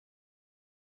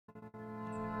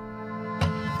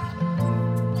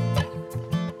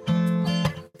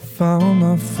found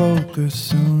my focus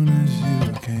soon as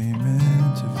you came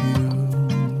into view.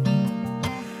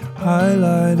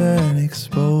 Highlight and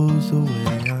expose the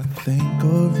way I think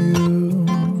of you.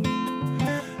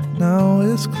 Now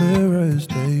it's clear as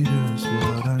day just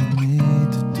what I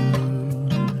need to do.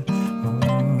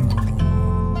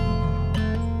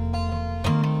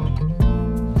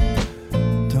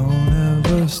 Don't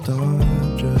ever stop,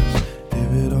 just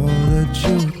give it all that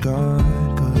you got,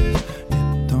 'cause you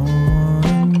don't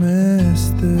wanna miss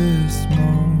this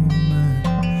moment.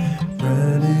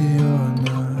 Ready or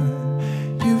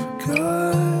not, you've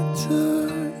got to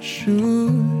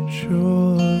shoot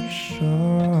your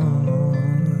shot.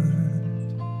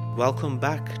 Welcome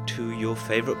back to your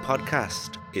favorite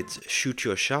podcast. It's Shoot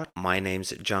Your Shot. My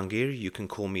name's Jahangir. You can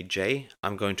call me Jay.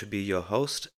 I'm going to be your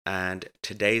host, and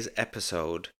today's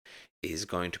episode is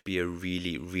going to be a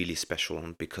really special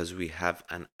one because we have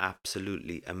an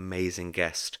absolutely amazing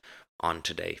guest on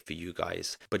today for you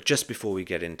guys. But just before we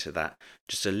get into that,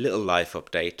 just a little life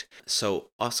update. So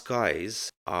us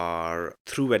guys are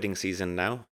through wedding season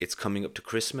now. It's coming up to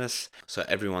Christmas, so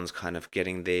everyone's kind of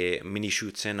getting their mini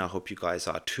shoots in. I hope you guys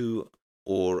are too,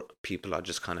 or people are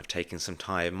just kind of taking some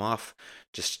time off,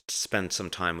 just spend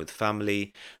some time with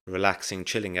family, relaxing,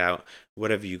 chilling out.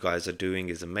 Whatever you guys are doing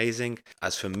is amazing.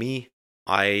 As for me,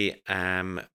 I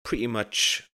am pretty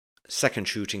much second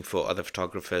shooting for other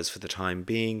photographers for the time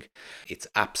being. It's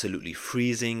absolutely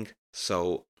freezing,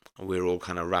 so we're all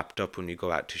kind of wrapped up when we go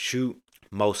out to shoot.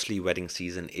 Mostly wedding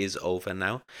season is over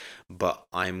now, but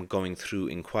I'm going through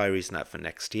inquiries now for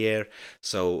next year.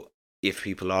 So if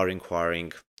people are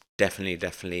inquiring,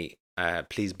 definitely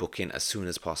please book in as soon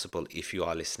as possible if you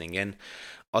are listening in.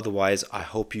 Otherwise, I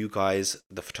hope you guys,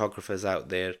 the photographers out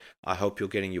there, I hope you're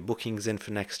getting your bookings in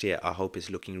for next year. I hope it's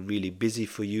looking really busy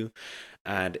for you.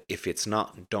 And if it's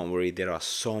not, don't worry, there are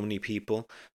so many people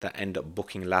that end up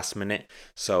booking last minute,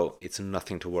 so it's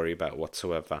nothing to worry about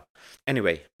whatsoever.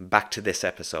 Anyway, back to this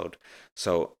episode.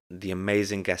 So the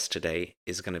amazing guest today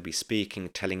is going to be speaking,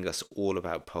 telling us all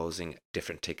about posing,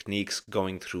 different techniques,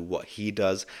 going through what he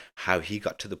does, how he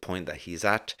got to the point that he's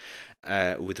at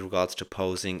with regards to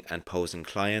posing and posing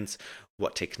clients,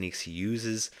 what techniques he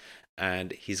uses,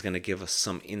 and he's going to give us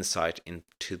some insight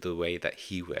into the way that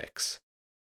he works.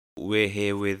 We're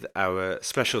here with our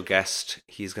special guest.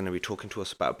 He's going to be talking to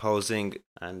us about posing,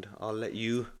 and I'll let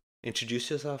you introduce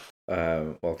yourself.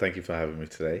 Well, thank you for having me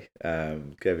today.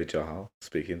 Gurvir Johal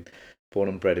speaking. Born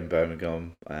and bred in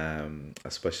Birmingham. I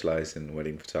specialise in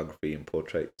wedding photography and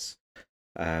portraits.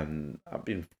 I've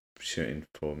been shooting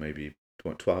for maybe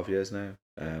 12 years now.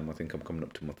 I think I'm coming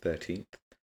up to my 13th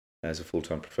as a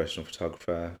full-time professional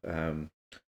photographer. I've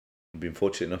been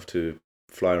fortunate enough to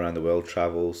fly around the world,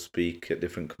 travel, speak at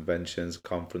different conventions,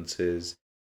 conferences,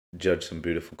 judge some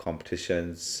beautiful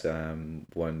competitions,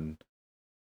 won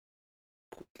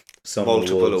some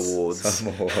Multiple awards. Some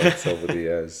awards over the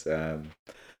years.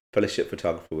 Fellowship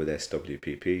photographer with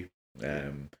SWPP,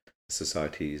 the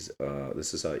Society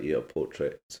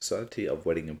of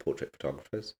Wedding and Portrait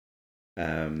Photographers.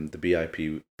 The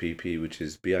BIPP, which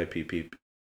is BIPP,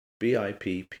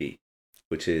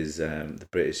 which is the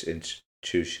British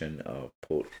Institution of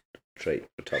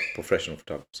Professional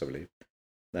Photographers, I believe.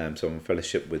 So I'm a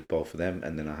fellowship with both of them,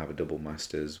 and then I have a double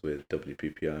masters with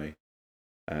WPPI.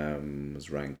 Was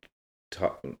ranked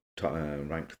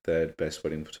third best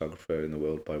wedding photographer in the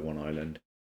world by One Island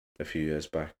a few years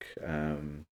back,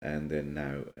 and then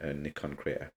now a Nikon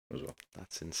creator as well.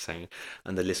 That's insane,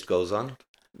 and the list goes on.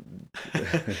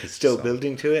 Still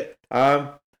building to it.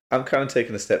 I'm kind of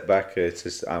taking a step back. It's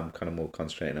just I'm kind of more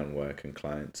concentrating on work and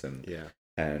clients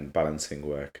and balancing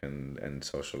work and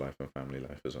social life and family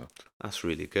life as well. That's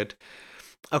really good.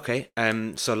 Okay,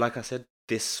 so like I said,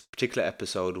 this particular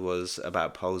episode was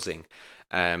about posing,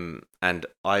 and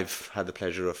I've had the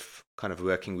pleasure of kind of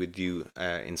working with you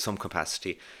in some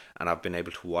capacity, and I've been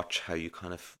able to watch how you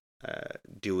kind of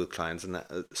deal with clients and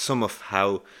some of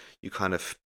how you kind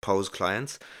of pose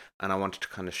clients, and I wanted to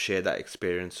kind of share that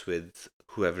experience with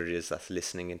whoever it is that's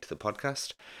listening into the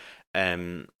podcast.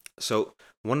 So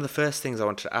one of the first things I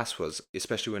wanted to ask was,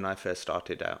 especially when I first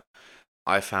started out,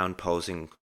 I found posing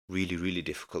really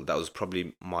difficult. That was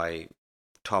probably my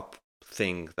top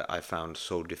thing that I found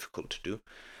so difficult to do.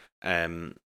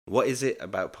 What is it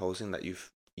about posing that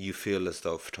you feel as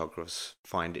though photographers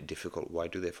find it difficult? Why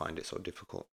do they find it so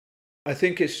difficult? I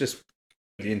think it's just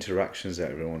the interactions that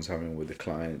everyone's having with the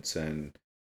clients and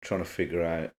trying to figure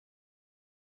out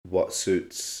what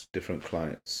suits different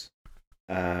clients.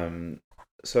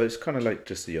 So it's kind of like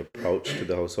just the approach to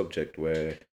the whole subject,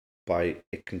 where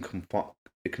it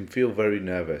can feel very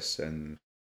nervous, and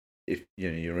if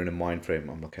you're in a mind frame,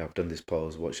 I'm like, okay, I've done this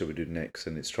pose, what should we do next?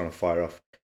 And it's trying to fire off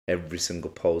every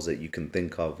single pose that you can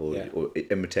think of, or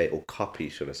imitate or copy,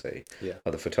 should I say,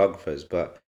 other photographers.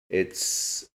 But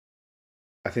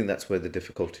I think that's where the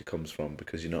difficulty comes from,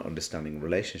 because you're not understanding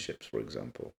relationships, for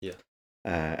example.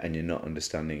 And you're not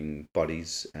understanding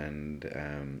bodies,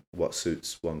 and what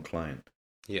suits one client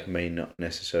may not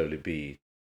necessarily be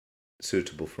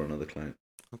suitable for another client.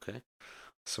 Okay.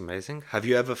 That's amazing. Have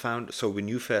you ever found, so when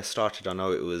you first started, I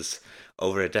know it was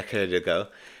over a decade ago,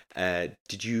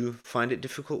 did you find it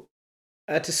difficult?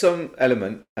 To some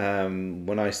element,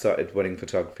 when I started wedding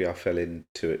photography, I fell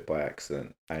into it by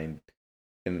accident. And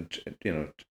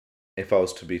if I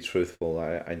was to be truthful,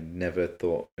 I never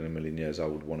thought in a million years I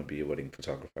would want to be a wedding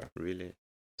photographer. Really?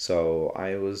 So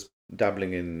I was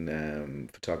dabbling in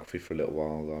photography for a little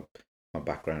while. My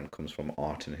background comes from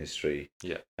art and history.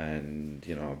 And,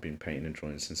 I've been painting and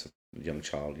drawing since a young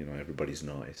child. Everybody's an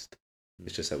artist.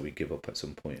 It's just that we give up at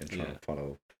some point and try and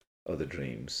follow other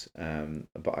dreams.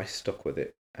 But I stuck with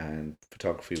it, and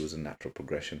photography was a natural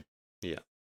progression.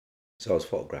 So I was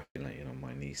photographing,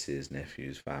 my nieces,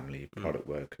 nephews, family, product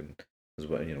work, and as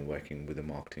well, working with a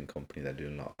marketing company. They're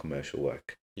doing a lot of commercial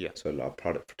work. So a lot of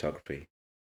product photography.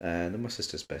 And then my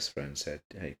sister's best friend said,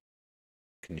 "Hey,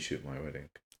 can you shoot my wedding?"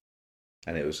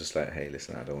 And it was just like, "Hey,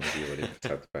 listen, I don't want to be a wedding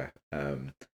photographer."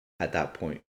 At that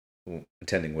point,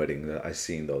 attending weddings, I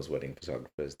seen those wedding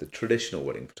photographers, the traditional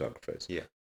wedding photographers.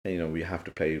 And, we have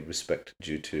to pay respect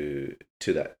due to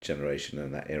that generation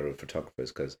and that era of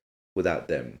photographers, because without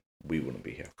them, we wouldn't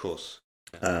be here. Of course.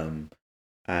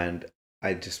 And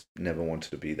I just never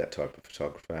wanted to be that type of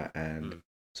photographer. And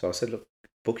so I said, "Look,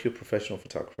 book your professional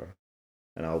photographer,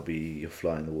 and I'll be your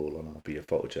fly in the wall, and I'll be a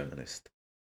photojournalist."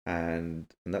 And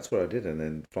that's what I did. And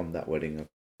then from that wedding,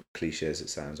 cliche as it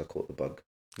sounds, I caught the bug.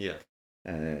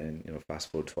 And,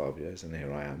 fast forward 12 years, and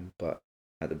here I am. But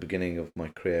at the beginning of my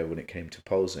career, when it came to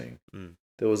posing,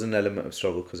 there was an element of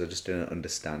struggle, because I just didn't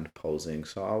understand posing.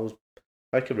 So I was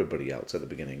like everybody else at the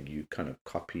beginning. You kind of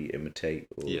copy, imitate,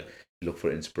 or look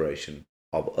for inspiration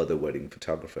of other wedding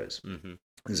photographers,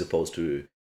 as opposed to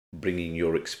bringing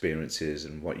your experiences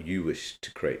and what you wish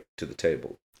to create to the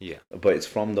table. But it's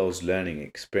from those learning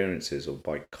experiences, or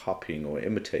by copying or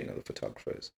imitating other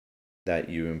photographers, that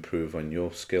you improve on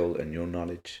your skill and your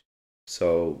knowledge.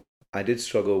 So I did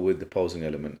struggle with the posing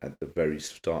element at the very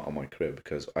start of my career,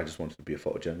 because I just wanted to be a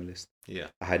photojournalist.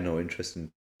 I had no interest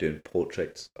in doing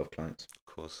portraits of clients.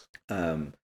 Of course.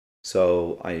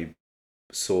 So I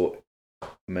sought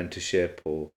mentorship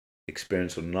or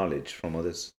experience or knowledge from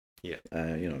others.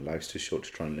 Life's too short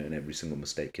to try and learn every single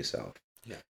mistake yourself.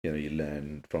 You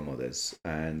learn from others.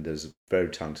 And there's a very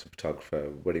talented photographer,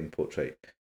 wedding portrait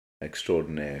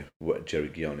extraordinaire, Jerry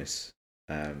Gionis.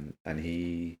 And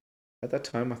he, at that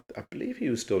time, I believe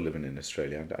he was still living in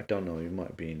Australia. I don't know, he might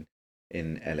have been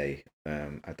in LA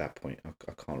at that point.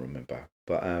 I can't remember.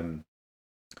 But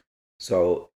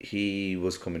so he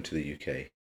was coming to the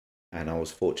UK, and I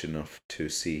was fortunate enough to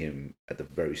see him at the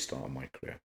very start of my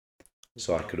career.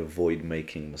 So I could avoid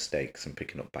making mistakes and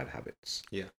picking up bad habits.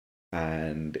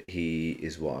 And he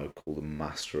is what I would call the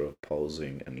master of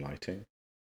posing and lighting.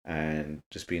 And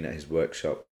just being at his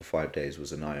workshop for 5 days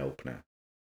was an eye-opener.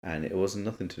 And it wasn't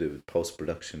nothing to do with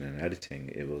post-production and editing.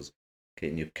 It was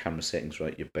getting your camera settings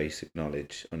right, your basic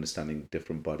knowledge, understanding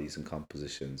different bodies and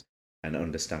compositions, and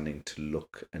understanding to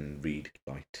look and read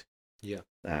light.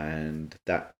 And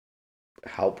that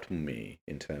helped me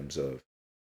in terms of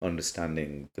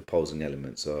understanding the posing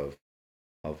elements of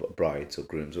brides or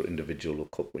grooms or individual or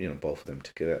couple, both of them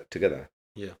together.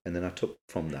 And then I took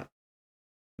from that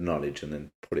knowledge and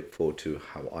then put it forward to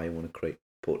how I want to create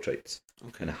portraits,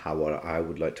 and how I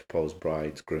would like to pose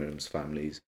brides, grooms,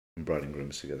 families, and bride and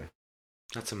grooms together.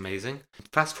 That's amazing.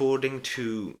 Fast forwarding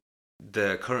to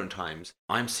the current times,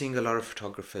 I'm seeing a lot of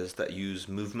photographers that use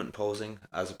movement posing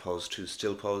as opposed to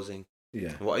still posing.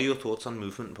 What are your thoughts on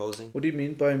movement posing? What do you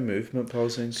mean by movement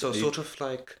posing? So sort of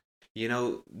like,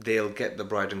 they'll get the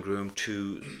bride and groom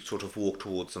to sort of walk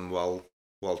towards them while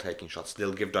taking shots.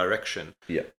 They'll give direction,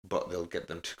 but they'll get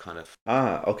them to kind of...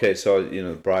 okay. So,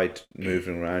 the bride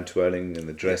moving around, twirling, and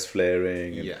the dress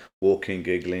flaring, and walking,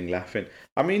 giggling, laughing.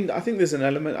 I mean, I think there's an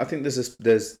element. I think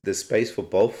there's space for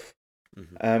both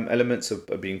elements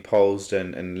of being posed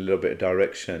and a little bit of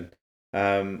direction.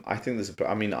 I think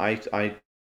I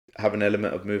have an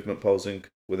element of movement posing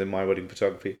within my wedding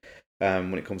photography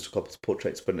when it comes to couples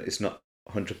portraits, but it's not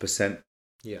 100%.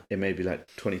 It may be like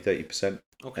 20-30%.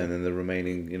 And then the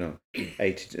remaining,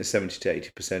 70 to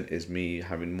 80% is me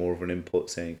having more of an input,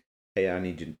 saying, "Hey, I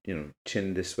need you,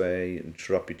 chin this way, and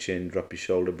drop your chin, drop your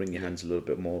shoulder, bring your hands a little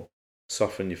bit more."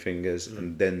 soften your fingers,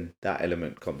 and then that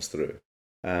element comes through.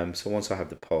 So once I have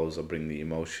the pose, I'll bring the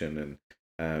emotion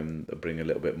and I'll bring a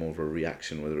little bit more of a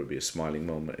reaction, whether it be a smiling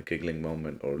moment, a giggling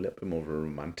moment, or a little bit more of a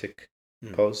romantic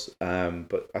pose.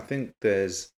 But I think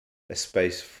there's a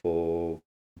space for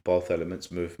both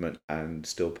elements, movement and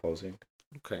still posing.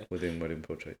 Okay. Within wedding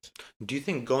portraits. Do you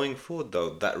think going forward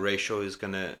though that ratio is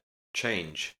gonna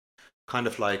change? Kind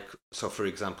of like, so for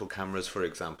example, cameras, for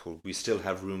example, we still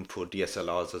have room for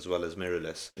DSLRs as well as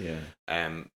mirrorless. Yeah.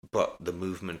 But the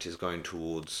movement is going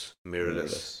towards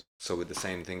mirrorless. So with the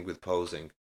same thing with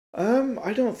posing.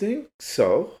 I don't think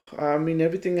so. I mean,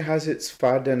 everything has its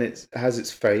fad and it has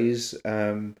its phase.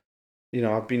 I've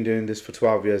been doing this for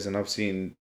 12 years and I've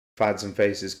seen fads and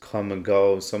phases come and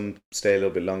go. Some stay a little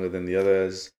bit longer than the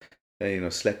others.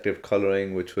 Selective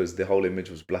coloring, which was the whole image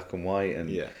was black and white, and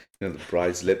the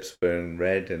bride's lips were in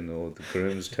red, and or the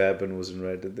groom's turban was in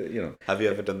red. Have you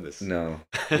ever done this? No,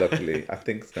 luckily, I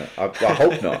think so. I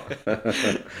hope not.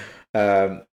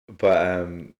 But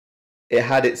it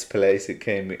had its place. It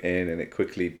came in, and it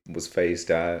quickly was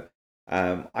phased out.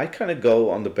 I kind of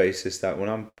go on the basis that when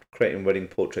I'm creating wedding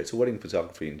portraits or wedding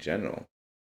photography in general,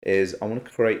 is I want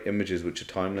to create images which are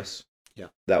timeless. Yeah.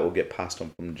 That will get passed on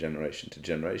from generation to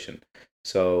generation.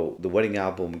 So the wedding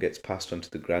album gets passed on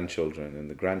to the grandchildren, and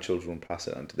the grandchildren pass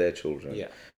it on to their children,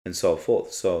 and so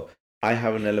forth. So I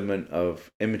have an element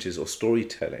of images or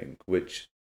storytelling, which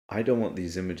I don't want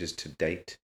these images to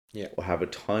date or have a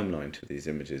timeline to these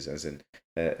images, as in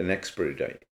an expiry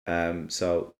date.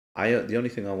 So the only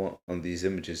thing I want on these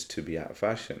images to be out of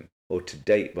fashion or to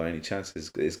date by any chance is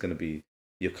going to be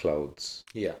your clothes.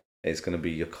 Yeah. It's going to be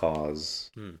your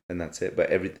cars, and that's it. But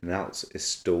everything else is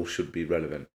still should be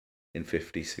relevant in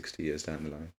 50, 60 years down the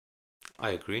line.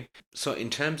 I agree. So in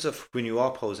terms of when you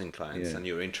are posing clients and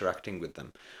you're interacting with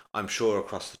them, I'm sure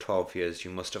across the 12 years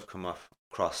you must have come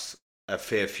across a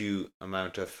fair few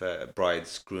amount of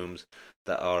brides, grooms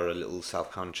that are a little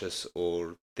self-conscious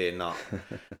or they're not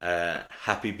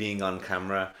happy being on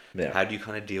camera. Yeah. How do you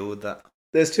kind of deal with that?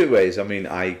 There's two ways. I mean,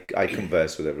 I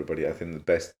converse with everybody. I think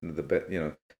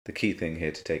the key thing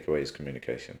here to take away is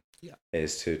communication. Yeah.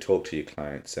 Is to talk to your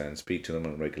clients and speak to them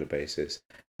on a regular basis.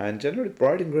 And generally,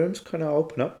 bride and grooms kind of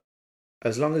open up.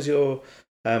 As long as you're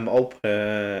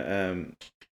open,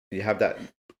 you have that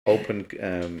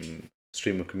open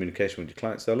stream of communication with your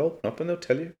clients, they'll open up and they'll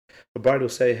tell you. The bride will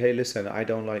say, hey, listen, I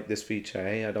don't like this feature.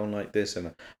 Hey, I don't like this.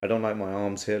 And I don't like my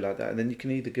arms here like that. And then you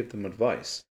can either give them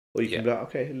advice or you can be like,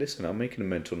 okay, listen, I'm making a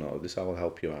mental note of this. I will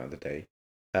help you out of the day.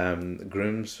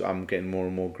 Grooms, I'm getting more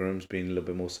and more grooms being a little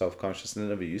bit more self-conscious than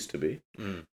they ever used to be.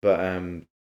 But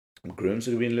grooms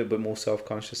are being a little bit more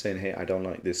self-conscious, saying, hey, I don't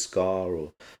like this scar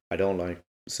or I don't like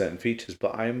certain features.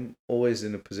 But I'm always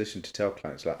in a position to tell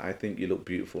clients, like, I think you look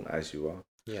beautiful as you are.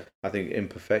 Yeah. I think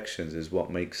imperfections is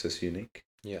what makes us unique.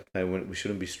 Yeah. And we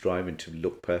shouldn't be striving to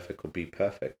look perfect or be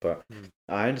perfect. But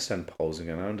I understand posing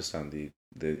and I understand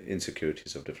the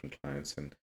insecurities of different clients,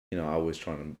 and I always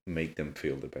try to make them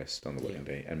feel the best on the wedding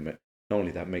day, and not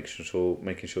only that, making sure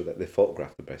that they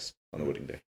photograph the best on the wedding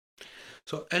day.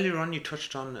 So earlier on, you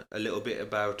touched on a little bit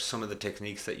about some of the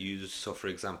techniques that you use. So, for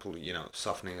example,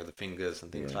 softening of the fingers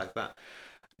and things like that.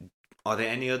 Are there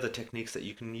any other techniques that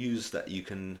you can use that you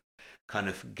can kind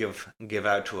of give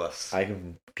out to us? I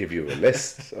can give you a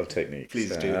list of techniques.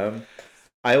 Please do.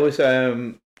 I always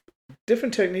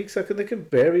different techniques. They can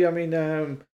vary. I mean,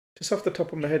 just off the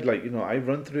top of my head, I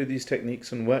run through these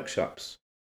techniques in workshops,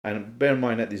 and bear in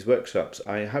mind at these workshops,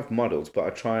 I have models, but I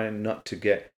try not to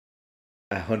get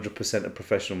 100% a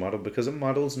professional model, because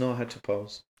models know how to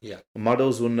pose. Yeah.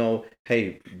 Models will know,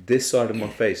 hey, this side of my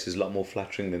face is a lot more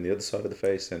flattering than the other side of the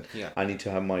face, and I need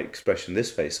to have my expression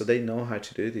this way. So they know how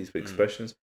to do these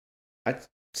expressions. I'd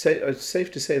say it's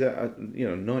safe to say that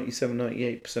 97,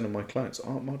 98% of my clients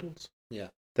aren't models. Yeah.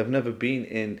 They've never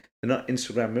been they're not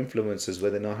Instagram influencers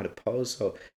where they know how to pose.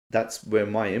 So that's where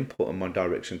my input and my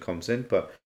direction comes in.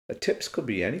 But tips could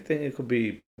be anything. It could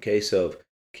be a case of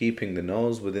keeping the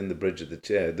nose within the bridge of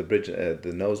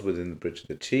the nose within the bridge of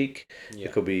the cheek. Yeah.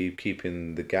 It could be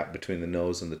keeping the gap between the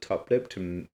nose and the top lip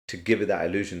to give it that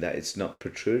illusion that it's not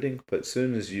protruding. But as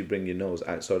soon as you bring your nose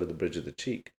outside of the bridge of the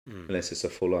cheek, unless it's a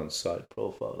full-on side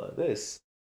profile like this,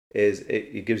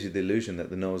 it gives you the illusion that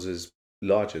the nose is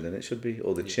larger than it should be,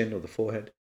 or the chin or the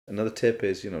forehead. Another tip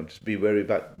is, just be wary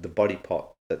about the body part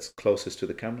that's closest to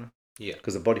the camera. Yeah.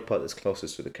 Because the body part that's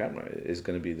closest to the camera is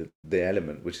going to be the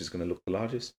element which is going to look the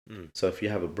largest. So if you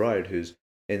have a bride who's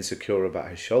insecure about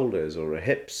her shoulders or her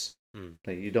hips,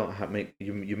 you don't have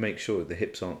you make sure the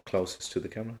hips aren't closest to the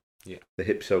camera. Yeah. The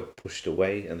hips are pushed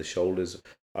away and the shoulders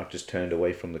are just turned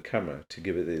away from the camera to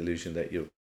give it the illusion that you're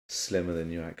slimmer than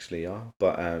you actually are.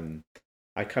 But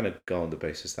I kind of go on the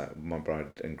basis that my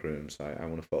bride and grooms, I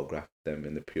want to photograph them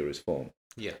in the purest form.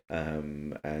 Yeah.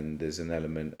 And there's an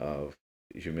element of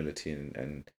humility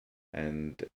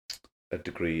and a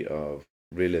degree of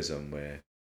realism where,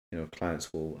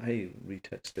 clients will, hey,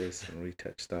 retouch this and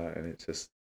retouch that, and it's just,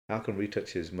 I can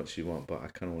retouch it as much as you want, but I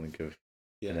kind of want to give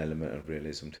an element of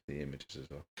realism to the images as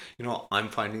well. I'm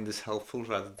finding this helpful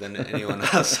rather than anyone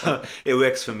else. So it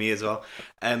works for me as well.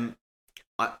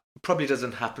 Probably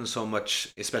doesn't happen so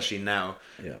much, especially now.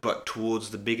 Yeah. But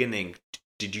towards the beginning,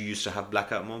 did you used to have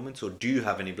blackout moments, or do you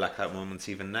have any blackout moments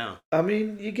even now? I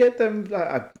mean, you get them. Like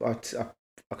I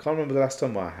can't remember the last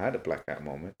time I had a blackout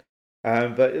moment.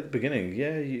 But at the beginning,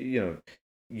 yeah,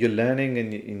 you're learning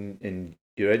and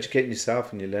you're educating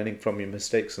yourself and you're learning from your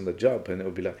mistakes on the job. And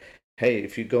it'll be like, hey,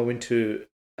 if you go into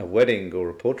a wedding or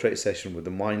a portrait session with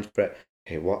the mindset,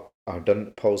 hey, what I've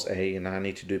done pose A and I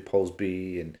need to do pose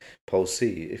B and pose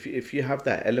C. If you have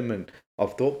that element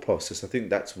of thought process, I think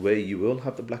that's where you will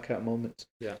have the blackout moments.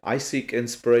 Yeah. I seek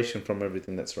inspiration from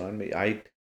everything that's around me. I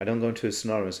don't go into a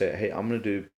scenario and say, hey, I'm going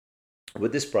to do,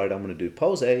 with this bride, I'm going to do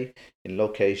pose A in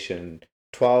location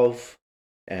 12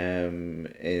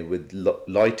 with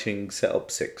lighting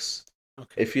setup 6.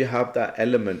 Okay. If you have that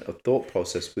element of thought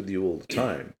process with you all the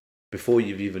time, before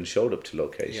you've even showed up to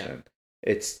location,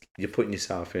 you're putting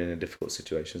yourself in a difficult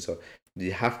situation. So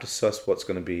you have to suss what's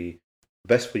going to be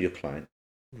best for your client,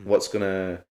 what's going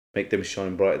to make them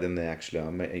shine brighter than they actually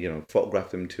are.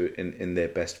 Photograph them in their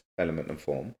best element and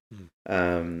form,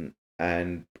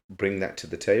 and bring that to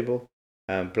the table.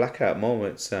 Blackout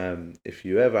moments. If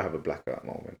you ever have a blackout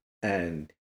moment,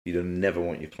 and you don't never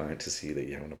want your client to see that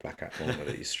you're having a blackout moment,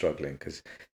 that you're struggling, because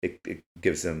it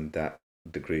gives them that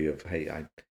degree of, hey, I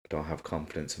don't have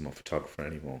confidence in my photographer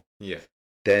anymore. Yeah.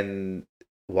 Then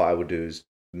what I would do is,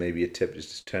 maybe a tip is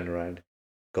just turn around,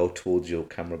 go towards your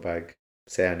camera bag,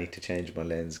 say, I need to change my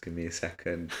lens, give me a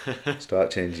second,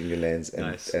 start changing your lens, and,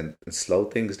 Nice. and slow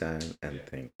things down and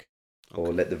think. Okay.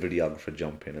 Or let the videographer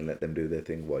jump in and let them do their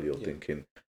thing while you're thinking,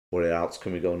 where else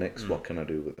can we go next? What can I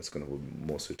do that's going to be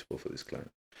more suitable for this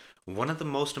client? One of the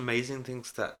most amazing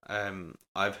things that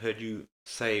I've heard you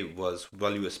say was,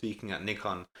 while you were speaking at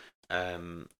Nikon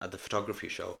at the photography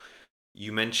show,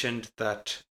 you mentioned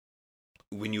that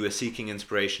when you were seeking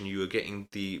inspiration, you were getting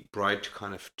the bride to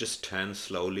kind of just turn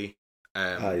slowly.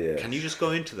 Yes. Can you just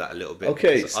go into that a little bit?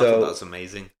 Okay, so I thought that was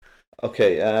amazing.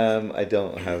 Okay, I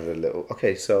don't have a little.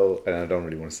 Okay, so and I don't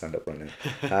really want to stand up right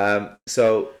now.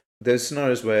 So there's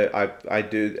scenarios where I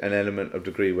do an element of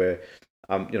degree where,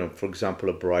 for example,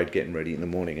 a bride getting ready in the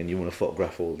morning, and you want to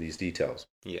photograph all these details.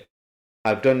 Yeah.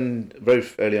 I've done very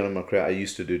early on in my career. I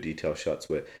used to do detail shots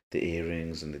where the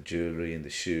earrings and the jewelry and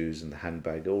the shoes and the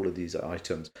handbag, all of these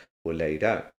items were laid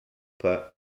out.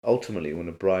 But ultimately, when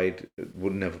a bride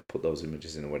would never put those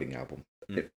images in a wedding album,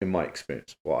 in my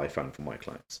experience, what I found from my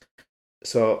clients.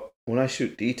 So when I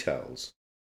shoot details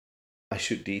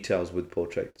with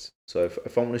portraits. So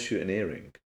if I want to shoot an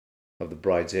earring of the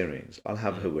bride's earrings, I'll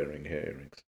have her wearing her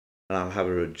earrings, and I'll have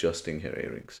her adjusting her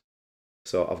earrings.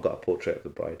 So I've got a portrait of the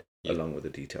bride along with a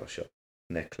detail shot,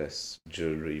 necklace,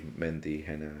 jewelry, mehendi,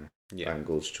 henna,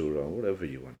 bangles, chura, whatever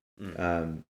you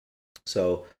want.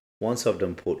 So once I've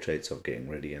done portraits of getting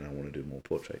ready and I want to do more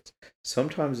portraits,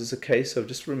 sometimes it's a case of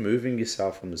just removing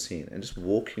yourself from the scene and just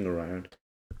walking around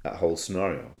that whole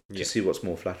scenario to see what's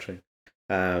more flattering.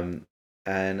 And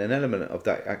an element of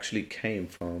that actually came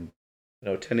from,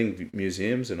 attending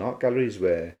museums and art galleries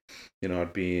where,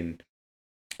 I'd been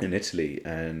in Italy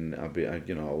and I'd be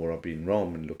in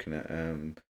Rome and looking at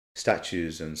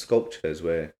statues and sculptures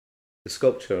where the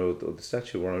sculpture or the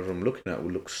statue, whatever I'm looking at,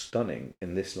 will look stunning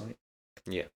in this light.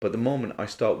 Yeah. But the moment I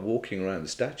start walking around the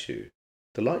statue,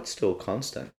 the light's still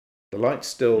constant. The light's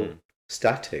still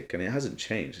static, and it hasn't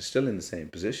changed. It's still in the same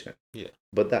position. Yeah.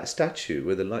 But that statue,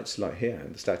 where the light's like here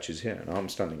and the statue's here, and I'm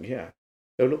standing here,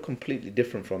 it'll look completely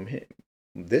different from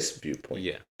this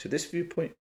viewpoint to this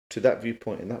viewpoint to that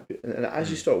viewpoint and that. And as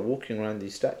you start walking around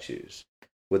these statues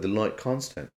with the light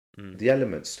constant, the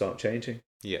elements start changing.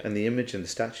 Yeah. And the image and the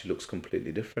statue looks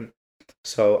completely different.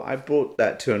 So I brought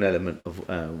that to an element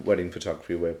of wedding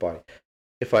photography whereby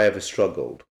if I ever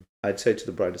struggled, I'd say to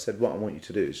the bride, I said, what I want you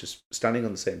to do is just standing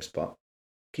on the same spot,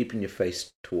 keeping your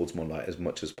face towards my light as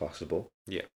much as possible.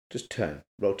 Yeah. Just turn,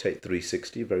 rotate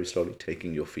 360 very slowly,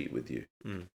 taking your feet with you.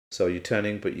 So you're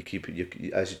turning, but you keep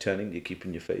it. As you're turning, you're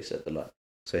keeping your face at the light.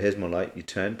 So here's my light. You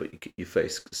turn, but your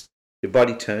face, your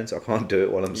body turns. I can't do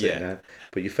it while I'm sitting down,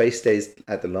 but your face stays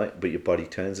at the light, but your body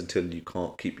turns until you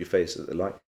can't keep your face at the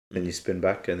light. Then you spin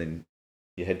back, and then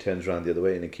your head turns around the other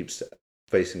way, and it keeps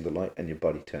facing the light, and your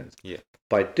body turns. Yeah.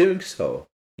 By doing so,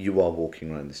 you are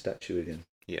walking around the statue again.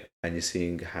 Yeah. And you're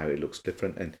seeing how it looks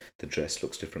different, and the dress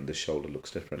looks different, the shoulder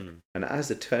looks different. Mm. And as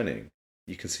they're turning,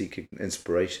 you can see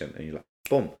inspiration, and you're like,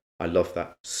 boom, I love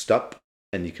that. Stop,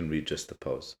 and you can readjust the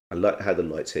pose. I like how the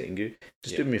light's hitting you.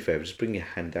 Just do me a favor, just bring your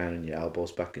hand down and your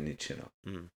elbows back and your chin up.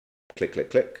 Mm. Click, click,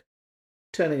 click.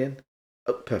 Turn again.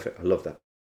 Oh, perfect. I love that.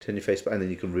 Turn your face back, and then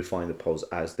you can refine the pose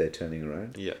as they're turning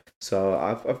around. Yeah. So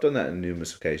I've done that on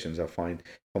numerous occasions. I find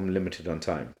I'm limited on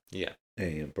time. Yeah.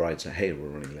 Hey, brides say, hey, we're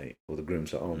running late. Or the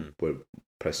groom's like, we're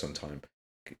pressed on time.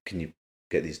 Can you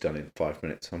get these done in 5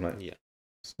 minutes? I'm like, yeah,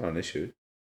 it's not an issue.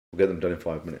 We'll get them done in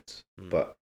 5 minutes.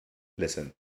 But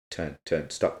listen, turn,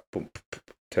 stop, boom,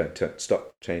 turn,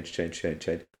 stop, change, turn.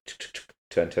 By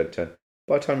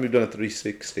the time we've done a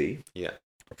 360, yeah,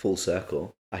 a full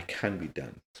circle, I can be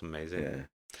done. It's amazing. Yeah.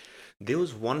 There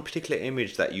was one particular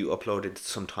image that you uploaded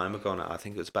some time ago now. I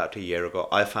think it was about a year ago.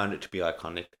 I found it to be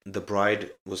iconic. The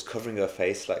bride was covering her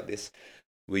face like this.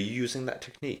 Were you using that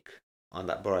technique on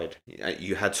that bride?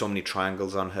 You had so many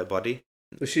triangles on her body.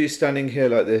 Was she standing here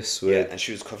like this with and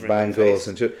she was covering bangles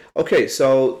and shit? Okay,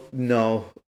 so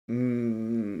no,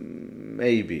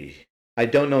 maybe. I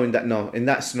don't know in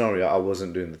that scenario I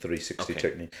wasn't doing the 360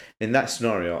 technique. In that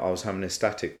scenario I was having a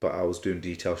static, but I was doing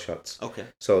detail shots. Okay.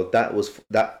 So that was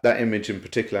that image in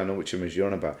particular, I know which image you're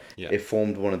on about. Yeah. It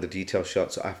formed one of the detail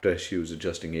shots after she was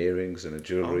adjusting earrings and her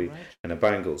jewellery and her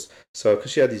bangles. So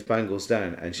because she had these bangles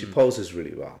down and she poses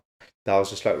really well. I was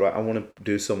just like, right, I want to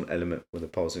do some element with the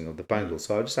posing of the bangles.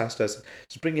 So I just asked her,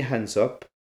 just bring your hands up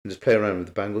and just play around with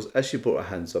the bangles. As she brought her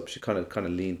hands up, she kind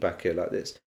of leaned back here like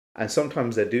this. And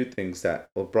sometimes they do things that,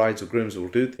 or brides or grooms will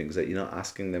do things that you're not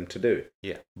asking them to do.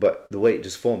 Yeah. But the way it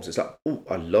just forms, it's like, oh,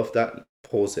 I love that.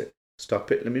 Pause it.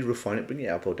 Stop it. Let me refine it. Bring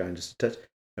your elbow down just a touch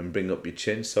and bring up your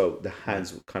chin. So the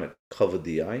hands kind of covered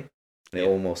the eye. And it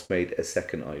almost made a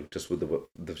second eye just with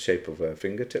the shape of her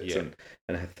fingertips and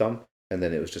her thumb. And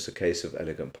then it was just a case of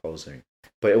elegant posing.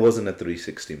 But it wasn't a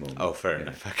 360 moment. Oh, fair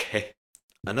enough. Okay.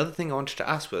 Another thing I wanted to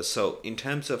ask was, so in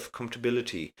terms of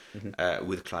comfortability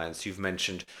with clients, you've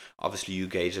mentioned, obviously you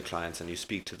gauge the clients and you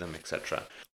speak to them, etc.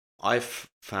 I've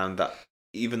found that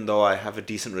even though I have a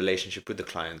decent relationship with the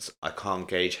clients, I can't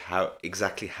gauge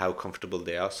exactly how comfortable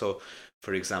they are. So,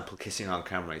 for example, kissing on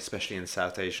camera, especially in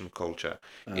South Asian culture,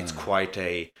 it's quite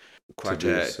a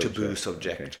taboo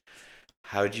subject. Okay.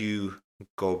 How do you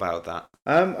go about that?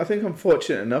 I think I'm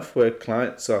fortunate enough where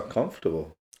clients are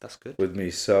comfortable. That's good. With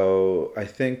me. So I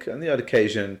think on the odd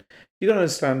occasion, you got to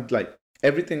understand, like,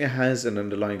 everything has an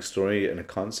underlying story and a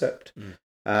concept.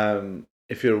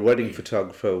 If you're a wedding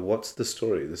photographer, what's the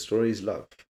story? The story is love.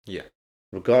 Yeah.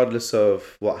 Regardless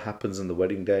of what happens on the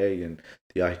wedding day and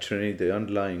the itinerary, the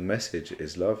underlying message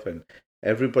is love. And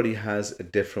everybody has a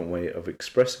different way of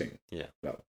expressing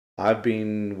love. I've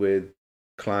been with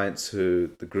clients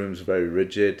who the groom's very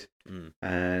rigid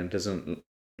and doesn't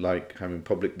like having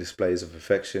public displays of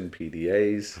affection,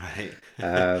 PDAs, right?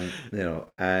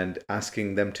 And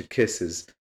asking them to kiss is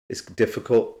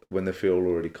difficult when they feel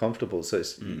already comfortable. So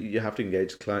you have to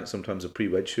engage the client. Sometimes a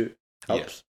pre-wed shoot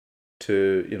helps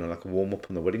to, like a warm up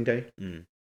on the wedding day. It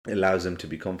allows them to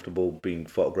be comfortable being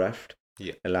photographed.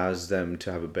 Yeah, allows them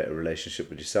to have a better relationship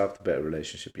with yourself. The better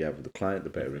relationship you have with the client,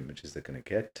 the better images they're going to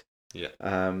get.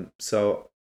 Yeah. So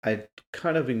I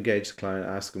kind of engage the client,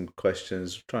 ask them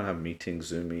questions, try and have meetings,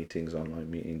 Zoom meetings,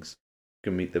 online meetings. You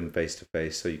can meet them face to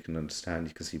face so you can understand,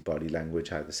 you can see body language,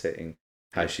 how they're sitting,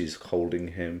 how she's holding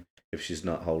him, if she's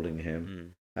not holding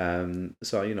him.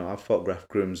 So, I've photographed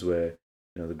grooms where,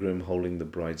 the groom holding the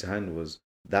bride's hand was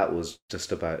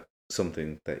just about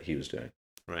something that he was doing.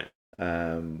 Right.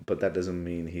 But that doesn't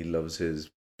mean he loves his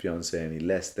fiancée any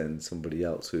less than somebody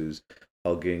else who's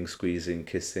hugging, squeezing,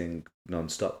 kissing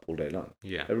non-stop all day long.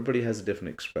 Yeah. Everybody has a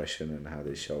different expression and how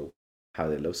they show how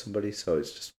they love somebody. So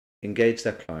it's just engage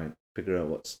that client, figure out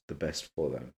what's the best for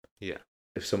them. Yeah.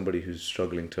 If somebody who's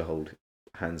struggling to hold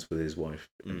hands with his wife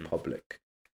in public,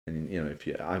 and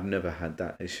I've never had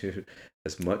that issue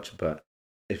as much, but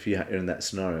if you're in that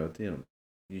scenario,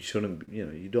 you shouldn't,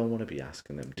 you don't want to be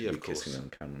asking them to be kissing on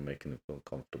camera, making them feel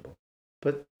comfortable.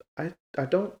 But I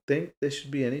don't think there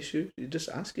should be an issue. You just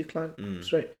ask your client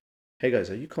straight, hey guys,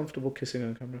 are you comfortable kissing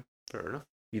on camera? Fair enough.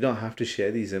 You don't have to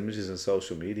share these images on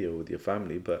social media with your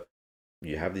family, but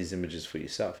you have these images for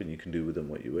yourself and you can do with them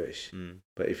what you wish.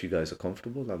 But if you guys are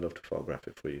comfortable, I'd love to photograph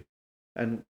it for you.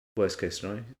 And worst case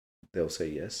scenario, they'll say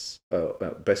yes.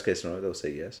 Best case scenario, they'll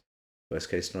say yes. Worst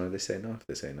case scenario, they say no. If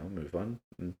they say no, move on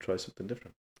and try something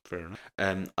different. Fair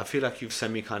enough. I feel like you've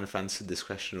kind of answered this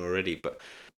question already, but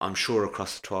I'm sure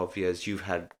across the 12 years you've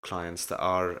had clients that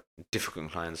are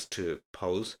difficult clients to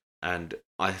pose. And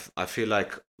I feel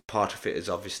like part of it is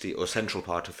obviously, or central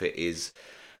part of it is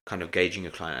kind of gauging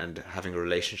your client and having a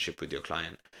relationship with your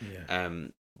client. Yeah.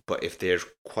 But if they're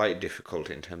quite difficult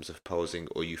in terms of posing,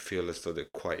 or you feel as though they're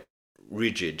quite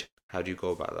rigid, how do you go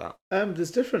about that?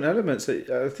 There's different elements. I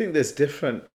think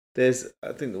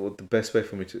I think the best way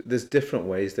for me to, there's different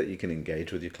ways that you can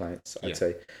engage with your clients. I'd Yeah.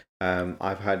 say,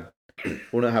 I've had,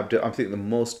 I think the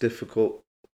most difficult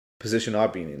position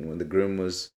I've been in when the groom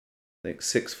was, I think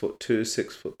 6'2",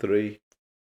 6'3",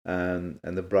 and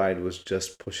the bride was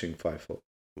just pushing 5 foot.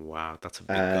 Wow, that's a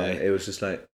big And guy. it was just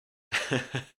like,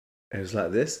 it was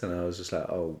like this, and I was just like,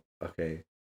 oh, okay,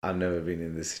 I've never been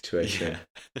in this situation.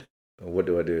 Yeah. What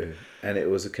do I do? And it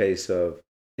was a case of,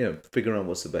 figuring out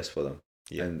what's the best for them.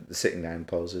 Yeah. And the sitting down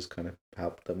poses kind of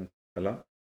helped them a lot.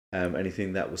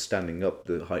 Anything that was standing up,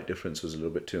 the height difference was a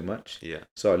little bit too much. Yeah.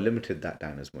 So I limited that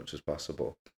down as much as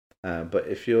possible. But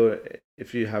if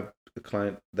you have a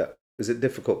client that, is it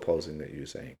difficult posing that you're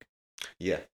saying?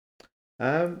 Yeah.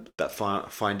 That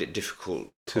find it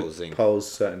difficult To posing.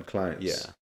 pose certain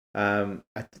clients. Yeah.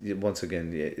 Once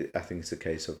again, I think it's a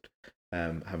case of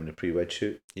having a pre-wed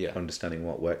shoot, Yeah. understanding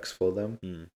what works for them.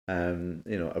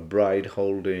 Mm. A bride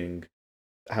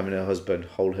having her husband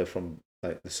hold her from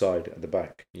like the side at the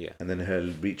back, Yeah. and then her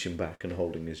reaching back and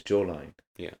holding his jawline.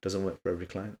 Yeah. Doesn't work for every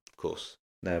client. Of course.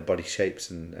 Their body shapes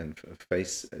and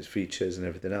face features and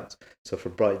everything else. So for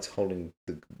brides holding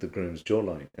the groom's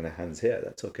jawline and her hands here,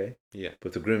 that's okay. Yeah. But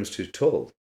if the groom's too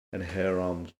tall and her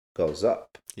arm goes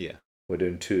up, Yeah. we're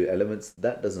doing two elements.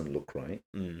 That doesn't look right.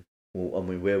 Mm. Well, I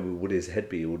mean, where would his head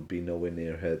be? It would be nowhere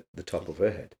near the top of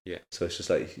her head. Yeah. So it's just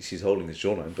like she's holding his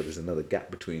jawline, but there's another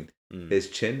gap between his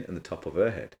chin and the top of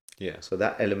her head. Yeah. So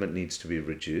that element needs to be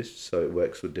reduced so it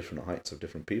works with different heights of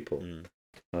different people. And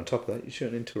on top of that, you're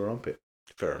shooting into her armpit.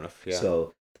 Fair enough. Yeah.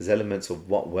 So there's elements of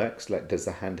what works. Like, does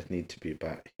the hand need to be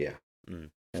about here?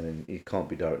 And then he can't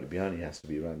be directly behind. He has to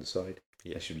be around the side.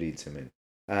 Yeah. That should lead him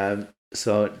in.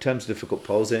 So in terms of difficult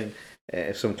posing,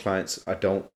 if some clients I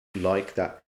don't like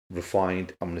that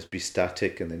refined, I'm going to be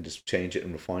static and then just change it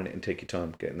and refine it and take your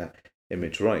time getting that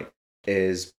image right,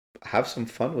 is have some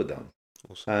fun with them.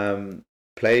 Awesome.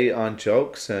 Play on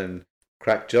jokes and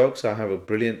crack jokes. I have a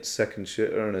brilliant second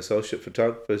shooter and associate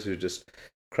photographers who just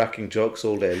cracking jokes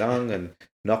all day long and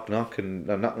knock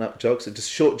jokes. It's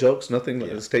just short jokes, nothing.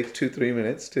 It takes 2-3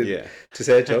 minutes to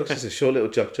say a joke. Just a short little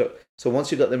joke. So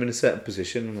once you got them in a certain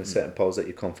position and a certain pose that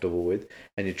you're comfortable with,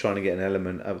 and you're trying to get an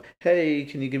element of, hey,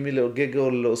 can you give me a little giggle,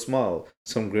 a little smile?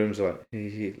 Some grooms are like,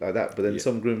 hee, like that, but then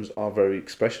some grooms are very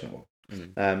expressionable.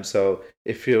 So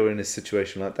if you're in a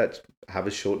situation like that, have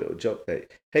a short little joke.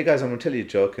 Like, hey guys, I'm going to tell you a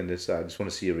joke, and I just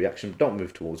want to see your reaction. Don't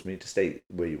move towards me. Just stay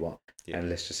where you are, and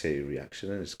let's just hear your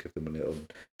reaction, and just give them a little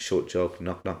short joke,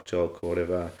 knock joke, or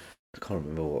whatever. I can't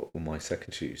remember what my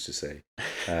second shoot used to say.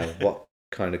 What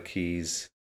kind of keys?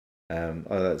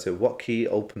 I'd say, what key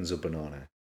opens a banana?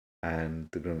 And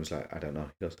the groom was like, I don't know.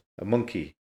 He goes, a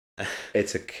monkey.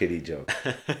 It's a kiddie joke.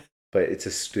 But it's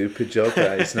a stupid joke.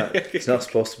 It's not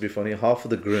supposed to be funny. Half of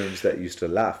the grooms that used to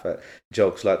laugh at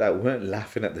jokes like that weren't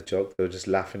laughing at the joke. They were just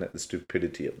laughing at the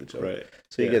stupidity of the joke. Right.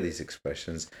 So you get these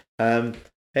expressions.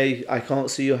 Hey, I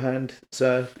can't see your hand,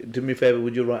 sir. Do me a favour.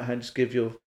 Would your right hand just give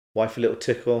your wife a little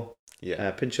tickle?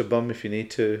 Yeah. Pinch her bum if you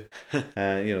need to.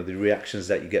 The reactions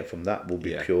that you get from that will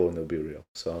be pure and they'll be real.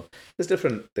 So there's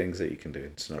different things that you can do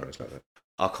in scenarios like that.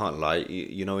 I can't lie.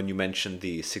 When you mentioned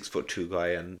the 6'2" guy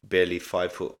and barely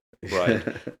 5 foot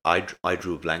bride, I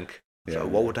drew a blank. So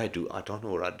what would I do? I don't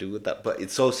know what I'd do with that. But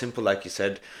it's so simple, like you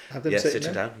said. Have them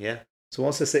sitting down. Yeah. So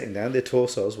once they're sitting down, their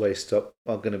torsos, waist up,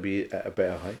 are going to be at a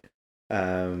better height.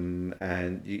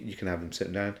 And you can have them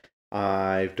sitting down.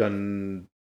 I've done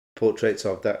portraits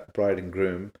of that bride and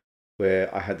groom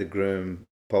where I had the groom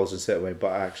pose and sit away,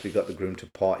 but I actually got the groom to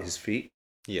part his feet.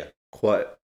 Yeah. Quite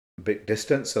a big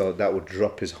distance, so that would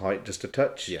drop his height just a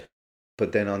touch. Yeah.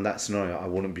 But then on that scenario, I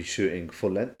wouldn't be shooting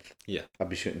full length. Yeah. I'd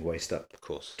be shooting waist up. Of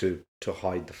course. To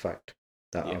hide the fact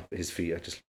that his feet are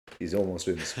he's almost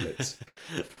doing the splits.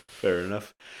 Fair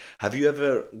enough. Have you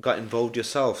ever got involved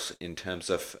yourselves in terms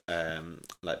of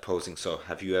like posing? So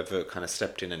have you ever kind of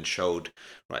stepped in and showed,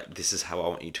 right, this is how I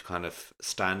want you to kind of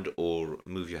stand or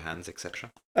move your hands,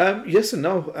 etc.? Yes and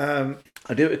no.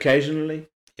 I do it occasionally.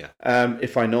 Yeah.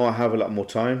 If I know I have a lot more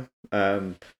time.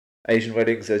 Asian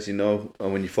weddings, as you know,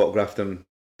 when you photograph them,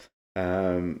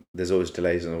 there's always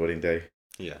delays on the wedding day.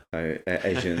 Yeah.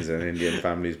 Asians and Indian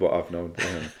families, what I've known,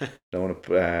 don't want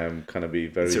to kind of be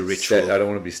very. It's a ritual. I don't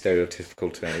want to be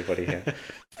stereotypical to anybody here,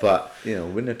 but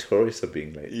we're notorious of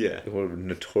being late. Yeah. We're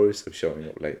notorious of showing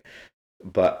up late,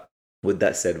 but with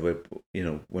that said,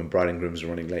 when bride and grooms are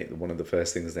running late, one of the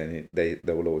first things they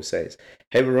will always say is,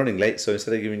 "Hey, we're running late, so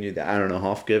instead of giving you the hour and a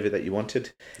half, Gurvir, that you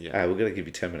wanted, we're gonna give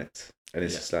you 10 minutes." And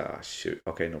it's just like, "Oh shoot,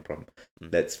 okay, no problem.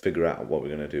 Let's figure out what we're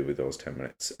gonna do with those 10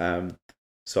 minutes."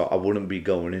 So I wouldn't be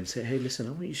going in and say, "Hey, listen,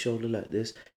 I want your shoulder like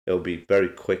this." It'll be very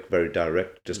quick, very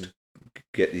direct, just to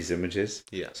get these images,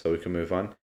 so we can move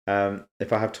on.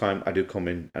 If I have time, I do come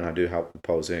in and I do help with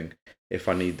posing. If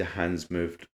I need the hands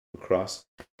moved across,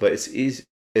 but it's easy.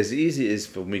 As easy as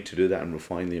for me to do that and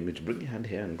refine the image. Bring your hand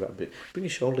here and grab it. Bring your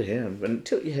shoulder here and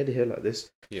tilt your head here like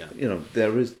this. Yeah.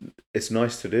 It's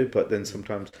nice to do, but then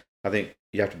sometimes I think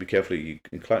you have to be careful you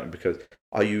incline it, because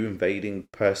are you invading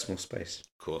personal space?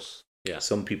 Of course. Yeah.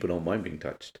 Some people don't mind being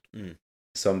touched.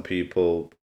 Some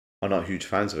people are not huge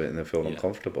fans of it and they feel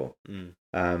uncomfortable.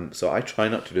 So I try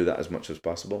not to do that as much as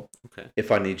possible. Okay.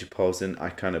 If I need you posing, I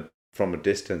kind of, from a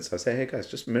distance, I say, "Hey guys,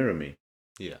 just mirror me."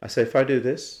 Yeah. I say, if I do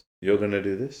this, you're going to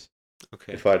do this.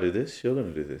 Okay. If I do this, you're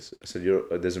going to do this. I said,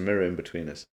 there's a mirror in between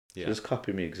us. Yeah. So just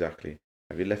copy me exactly.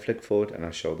 Have your left leg forward, and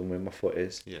I show them where my foot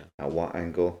is, at what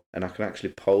angle. And I can actually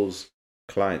pose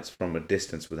clients from a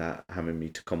distance without having me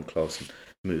to come close and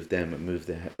move them and move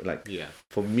their head.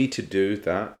 For me to do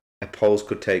that, a pose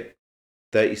could take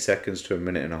 30 seconds to a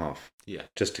minute and a half. Yeah.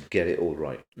 Just to get it all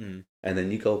right. And then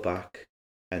you go back,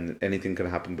 and anything can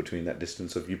happen between that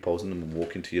distance of you posing them and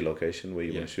walking to your location where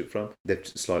you want to shoot from. They've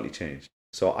slightly changed.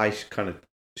 So I kind of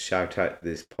shout out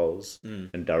this pose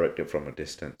and direct it from a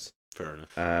distance. Fair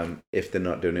enough. If they're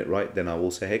not doing it right, then I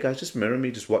will say, "Hey guys, just mirror me,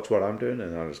 just watch what I'm doing,"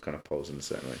 and I'll just kind of pose in a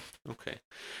certain way. Okay.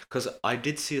 Because I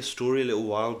did see a story a little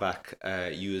while back.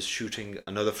 You was shooting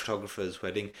another photographer's